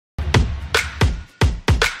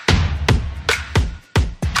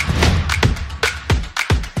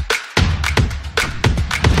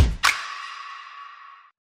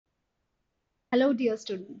Hello, dear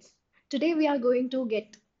students. Today we are going to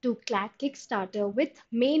get to CLAT Kickstarter with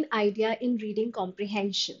main idea in reading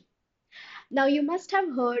comprehension. Now, you must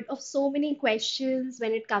have heard of so many questions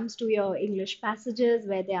when it comes to your English passages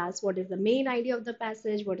where they ask what is the main idea of the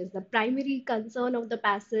passage, what is the primary concern of the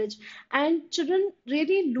passage, and children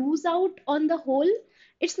really lose out on the whole.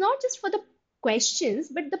 It's not just for the questions,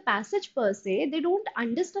 but the passage per se. They don't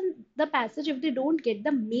understand the passage if they don't get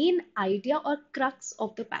the main idea or crux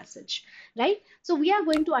of the passage, right? So, we are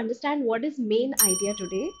going to understand what is main idea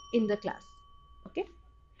today in the class. Okay,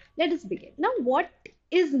 let us begin. Now, what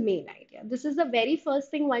is main idea? This is the very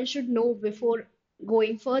first thing one should know before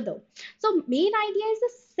going further. So, main idea is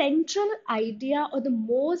the central idea or the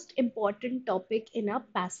most important topic in a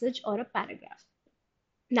passage or a paragraph.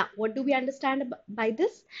 Now, what do we understand by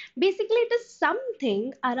this? Basically, it is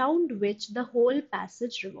something around which the whole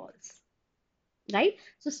passage revolves, right?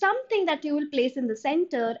 So, something that you will place in the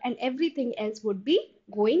center and everything else would be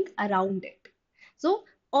going around it. So,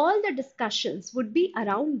 all the discussions would be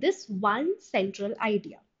around this one central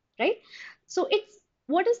idea, right? So, it's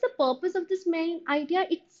what is the purpose of this main idea?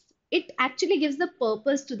 It actually gives the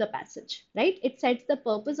purpose to the passage, right? It sets the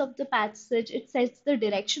purpose of the passage, it sets the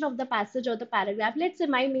direction of the passage or the paragraph. Let's say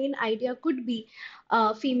my main idea could be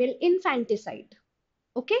female infanticide.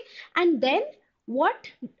 Okay, and then what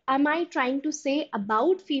am I trying to say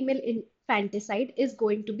about female infanticide is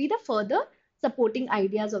going to be the further supporting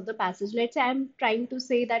ideas of the passage. Let's say I'm trying to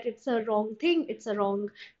say that it's a wrong thing, it's a wrong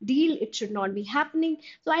deal, it should not be happening.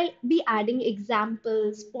 So I'll be adding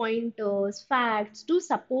examples, pointers, facts to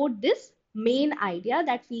support this main idea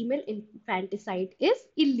that female infanticide is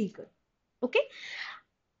illegal. Okay,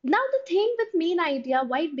 now, the thing with main idea,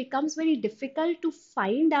 why it becomes very difficult to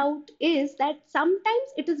find out is that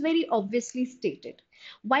sometimes it is very obviously stated,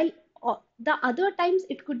 while the other times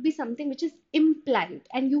it could be something which is implied,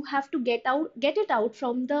 and you have to get it out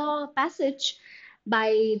from the passage by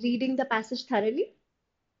reading the passage thoroughly.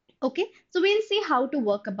 Okay, so we'll see how to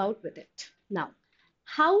work about with it. Now,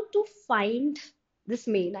 how to find this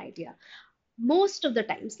main idea? Most of the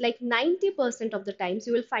times, like 90% of the times,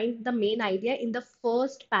 you will find the main idea in the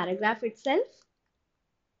first paragraph itself,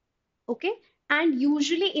 okay, and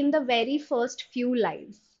usually in the very first few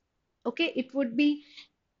lines. Okay, it would be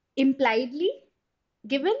impliedly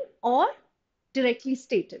given or directly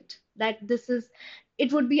stated that this is,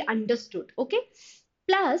 it would be understood. Okay,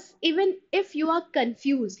 plus even if you are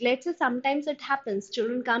confused, let's say sometimes it happens,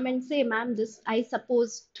 children come and say, ma'am, this I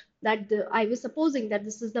was supposing that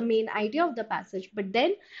this is the main idea of the passage, but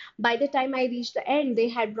then by the time I reached the end they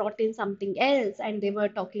had brought in something else and they were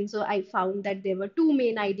talking, so I found that there were two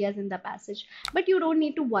main ideas in the passage. But you don't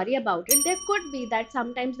need to worry about it. There could be that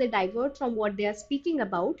sometimes they divert from what they are speaking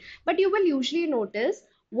about, but you will usually notice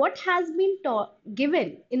what has been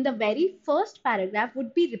given in the very first paragraph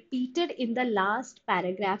would be repeated in the last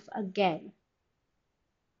paragraph again.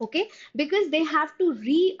 Okay, because they have to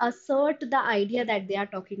reassert the idea that they are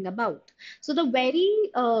talking about. So the very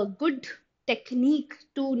good technique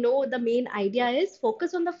to know the main idea is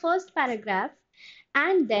focus on the first paragraph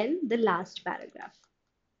and then the last paragraph.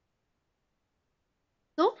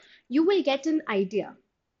 So you will get an idea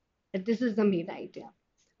that this is the main idea.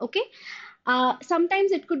 Okay,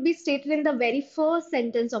 sometimes it could be stated in the very first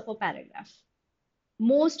sentence of a paragraph.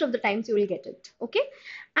 Most of the times you will get it. Okay,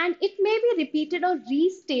 and it may be repeated or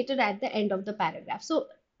restated at the end of the paragraph. So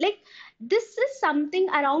like, this is something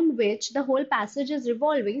around which the whole passage is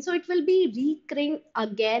revolving, so it will be recurring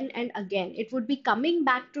again and again. It would be coming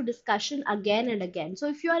back to discussion again and again. So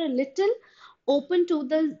if you are a little open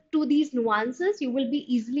to these nuances, you will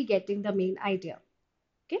be easily getting the main idea.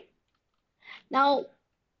 Okay, now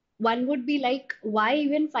one would be like, why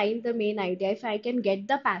even find the main idea if I can get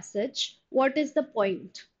the passage? What is the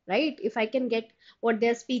point, right? If I can get what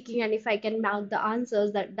they're speaking and if I can mark the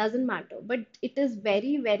answers, that doesn't matter. But it is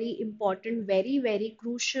very, very important, very, very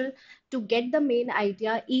crucial to get the main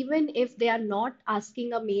idea, even if they are not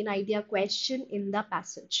asking a main idea question in the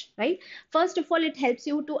passage, right? First of all, it helps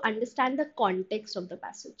you to understand the context of the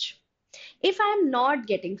passage. If I'm not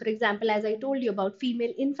getting, for example, as I told you about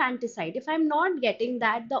female infanticide, if I'm not getting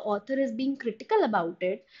that the author is being critical about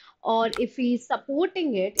it, or if he's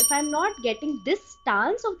supporting it, if I'm not getting this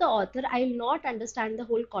stance of the author, I'll not understand the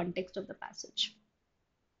whole context of the passage,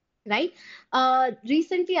 right?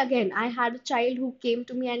 Recently again, I had a child who came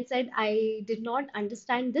to me and said, I did not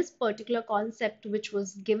understand this particular concept which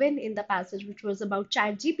was given in the passage, which was about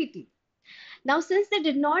chat GPT. Now, since they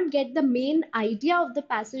did not get the main idea of the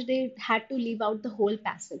passage, they had to leave out the whole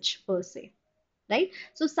passage per se, right?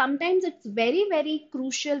 So sometimes it's very, very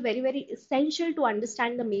crucial, very, very essential to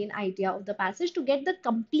understand the main idea of the passage to get the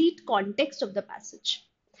complete context of the passage.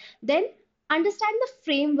 Then understand the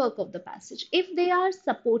framework of the passage. If they are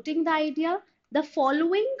supporting the idea, the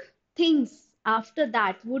following things after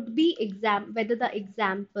that would be whether the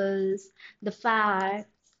examples, the facts,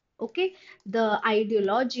 okay, the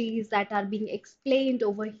ideologies that are being explained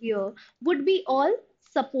over here would be all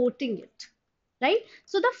supporting it, right?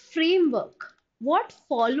 So the framework, what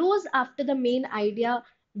follows after the main idea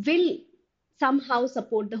will somehow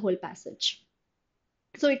support the whole passage.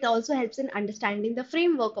 So it also helps in understanding the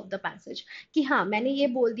framework of the passage कि हाँ मैंने ये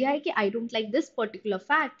बोल दिया है कि I don't like this particular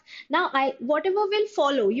fact. Now I whatever will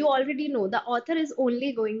follow, you already know the author is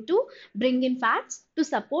only going to bring in facts to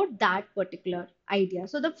support that particular idea.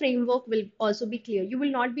 So the framework will also be clear. You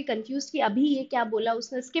will not be confused कि अभी ये क्या बोला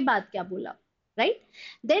उसने इसके बाद क्या बोला, right?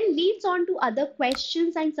 Then leads on to other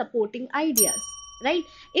questions and supporting ideas, right?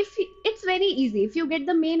 If it's very easy, if you get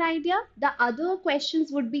the main idea, the other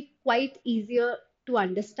questions would be quite easier to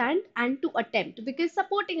understand and to attempt, because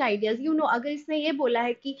supporting ideas, you know, अगर इसने ये बोला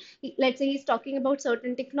है कि let's say he's talking about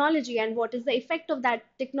certain technology and what is the effect of that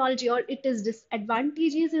technology, or it is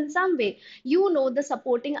disadvantageous in some way, you know the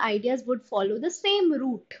supporting ideas would follow the same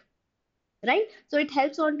route, right? So it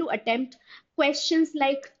helps on to attempt questions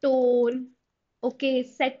like tone, okay,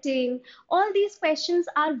 setting. All these questions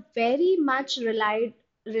are very much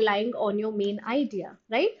relying on your main idea,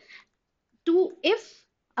 right? To if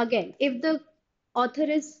again if the author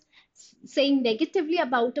is saying negatively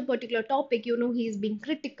about a particular topic, you know, he is being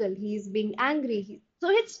critical, he is being angry, so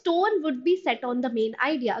his tone would be set on the main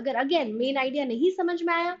idea. अगर again main idea नहीं समझ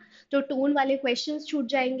में आया तो tone वाले questions छूट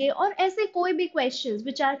जाएंगे, और ऐसे कोई भी questions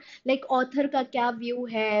which are like author का क्या view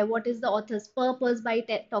है, what is the author's purpose by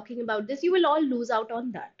talking about this, you will all lose out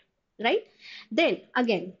on that, right? Then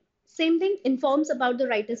again, same thing, informs about the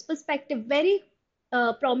writer's perspective. Very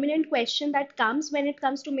prominent question that comes when it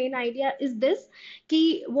comes to main idea is this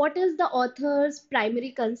कि what is the author's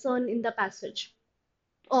primary concern in the passage,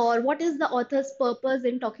 or what is the author's purpose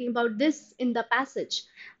in talking about this in the passage.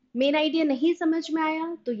 Main idea नहीं समझ में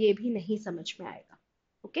आया तो ये भी नहीं समझ में आएगा,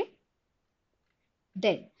 okay?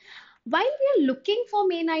 Then while we are looking for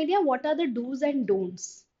main idea, what are the do's and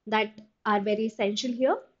don'ts that are very essential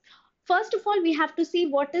here? First of all, we have to see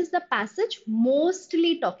what is the passage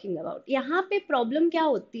mostly talking about. यहाँ पे problem क्या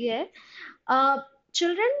होती है?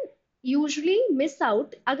 Children usually miss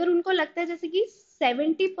out, अगर उनको लगता है जैसे कि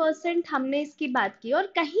 70% हमने इसकी बात की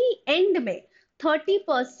और कहीं एंड में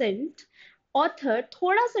 30% ऑथर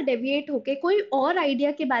थोड़ा सा डेविएट होके कोई और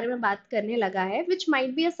आइडिया के बारे में बात करने लगा है which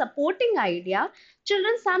might be a supporting idea,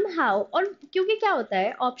 children some how, और क्योंकि क्या होता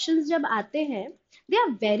है ऑप्शंस जब आते हैं they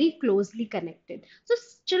are very closely connected, so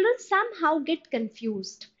children somehow get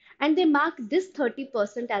confused and they mark this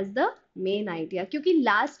 30% as the main idea, क्योंकि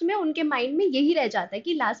लास्ट में उनके माइंड में यही रह जाता है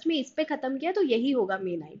कि लास्ट में इस पे खत्म किया तो यही होगा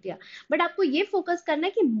मेन आइडिया। बट आपको ये फोकस करना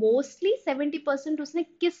है कि मोस्टली 70% उसने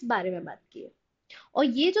किस बारे में बात की है, और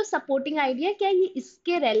ये जो सपोर्टिंग आइडिया क्या ये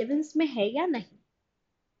इसके रेलेवेंस में है या नहीं,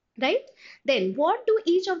 right? Then what do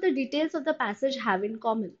each of the details of the passage have in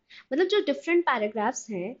common? मतलब जो different paragraphs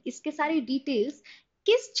हैं इसके सारे details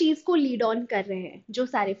किस चीज को लीड ऑन कर रहे हैं, जो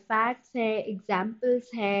सारे फैक्ट्स हैं, एग्जाम्पल्स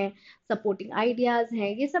हैं, सपोर्टिंग आइडियाज हैं,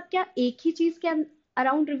 ये सब क्या एक ही चीज के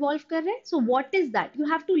अराउंड रिवॉल्व कर रहे हैं? So what is that, you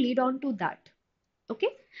have to lead on to that, okay?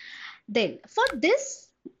 Then for this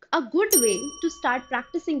a good way to start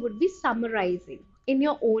practicing would be summarizing in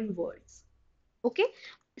your own words, okay?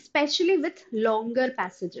 Especially with longer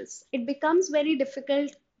passages, it becomes very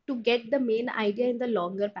difficult to get the main idea in the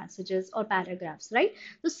longer passages or paragraphs, right?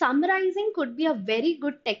 So summarizing could be a very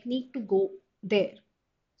good technique to go there.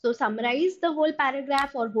 So summarize the whole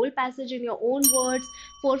paragraph or whole passage in your own words,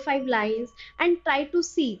 4-5 lines, and try to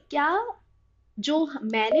see क्या जो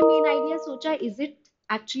मैंने main idea सोचा, is it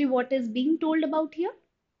actually what is being told about here,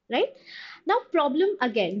 right? Now problem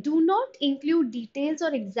again, do not include details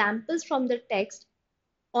or examples from the text,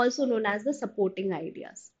 also known as the supporting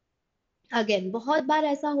ideas. Again बहुत बार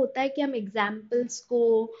ऐसा होता है कि हम examples को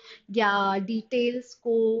या details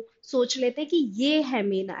को सोच लेते हैं कि ये है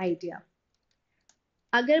मेन आइडिया।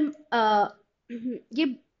 अगर ये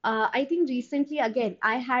I think recently again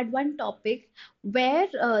I had one topic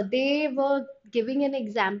where they were giving an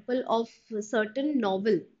example of certain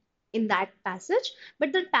novel, in that passage,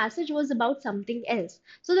 but the passage was about something else.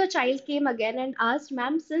 So the child came again and asked,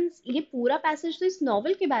 ma'am, since ये पूरा passage तो इस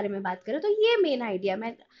novel के बारे में बात कर रहे हैं, तो ये main idea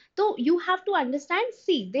मैं, तो you have to understand,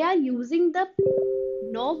 see, they are using the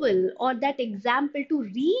novel or that example to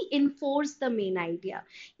reinforce the main idea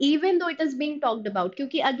even though it is being talked about,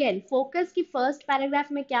 क्योंकि again focus की first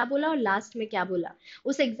paragraph में क्या बोला और last में क्या बोला,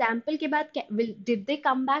 उस example के बाद did they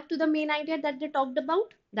come back to the main idea that they talked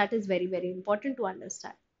about? That is very very important to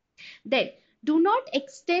understand. Then, do not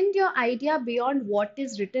extend your idea beyond what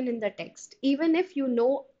is written in the text, even if you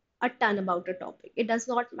know a ton about a topic. It does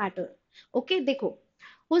not matter. Okay, देखो,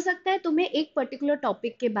 हो सकता है तुम्हें एक particular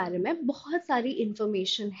topic के बारे में बहुत सारी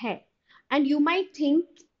इंफॉर्मेशन है एंड यू माइट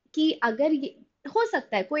थिंक कि अगर ये हो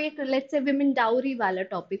सकता है कोई एक लेट्स से विमेन डाउरी वाला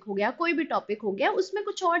टॉपिक हो गया, कोई भी टॉपिक हो गया, उसमें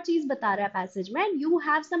कुछ और चीज बता रहा है पैसेज में and you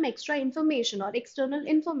have some extra information और external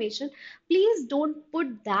information, please don't put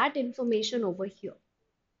that information over here.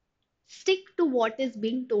 Stick to what is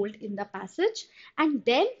being told in the passage and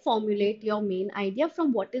then formulate your main idea from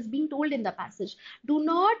what is being told in the passage. Do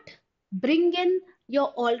not bring in your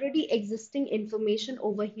already existing information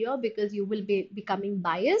over here because you will be becoming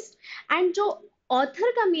biased. And जो author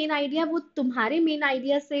का main idea वो तुम्हारे main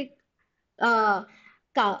idea से uh,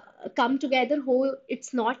 come together हो,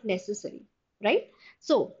 it's not necessary, right?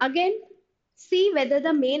 So again, see whether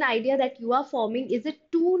the main idea that you are forming is it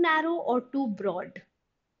too narrow or too broad.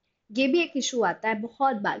 ये भी एक issue आता है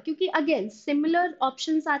बहुत बार, क्योंकि अगेन सिमिलर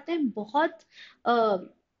ऑप्शंस आते हैं, बहुत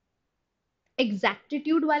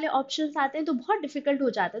एग्जैक्टिट्यूड वाले ऑप्शंस आते हैं, तो बहुत डिफिकल्ट हो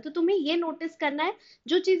जाता है. तो तुम्हें ये नोटिस करना है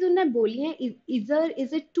जो चीज उन्होंने बोली है,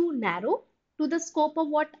 is it to narrow to the scope of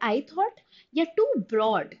what I thought, या टू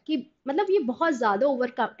ब्रॉड कि मतलब ये बहुत ज्यादा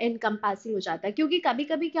ओवर एनकम्पासिंग हो जाता है. क्योंकि कभी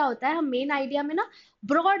कभी क्या होता है, हम मेन आइडिया में ना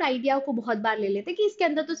ब्रॉड आइडिया को बहुत बार ले लेते हैं कि इसके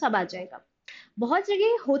अंदर तो सब आ जाएगा, बहुत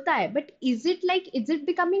जगह होता है, but is it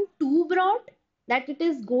becoming too broad that it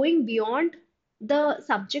is going beyond the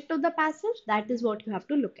subject of the passage? That is what you have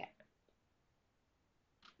to look at.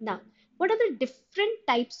 Now, what are the different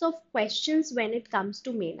types of questions when it comes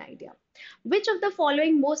to main idea? Which of the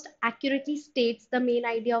following most accurately states the main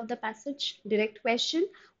idea of the passage? Direct question.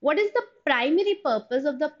 What is the primary purpose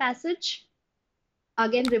of the passage?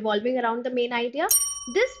 Again, revolving around the main idea.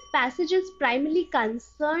 This passage is primarily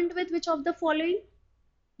concerned with which of the following?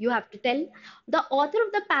 You have to tell. The author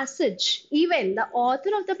of the passage, even the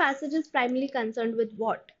author of the passage is primarily concerned with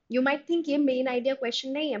what? You might think ये main idea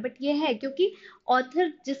question नहीं है, but ये है क्योंकि author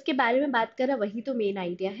जिसके बारे में बात कर रहा है वही तो main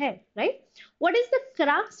idea है, right? What is the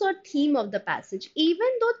crux or theme of the passage?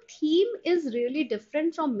 Even though theme is really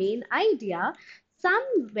different from main idea,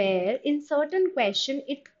 somewhere in certain question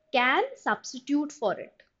it can substitute for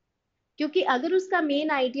it. क्योंकि अगर उसका मेन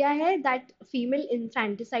आइडिया है that female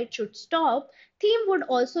infanticide should stop, theme would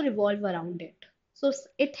also revolve around it. So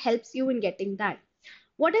it helps you in getting that.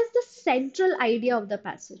 What is the central idea of the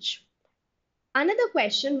passage? Another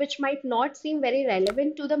question which might not seem very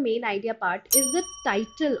relevant to the main idea part is the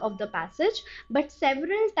title of the passage, but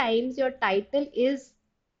several times your title is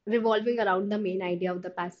revolving around the main idea of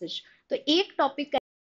the passage. तो एक topic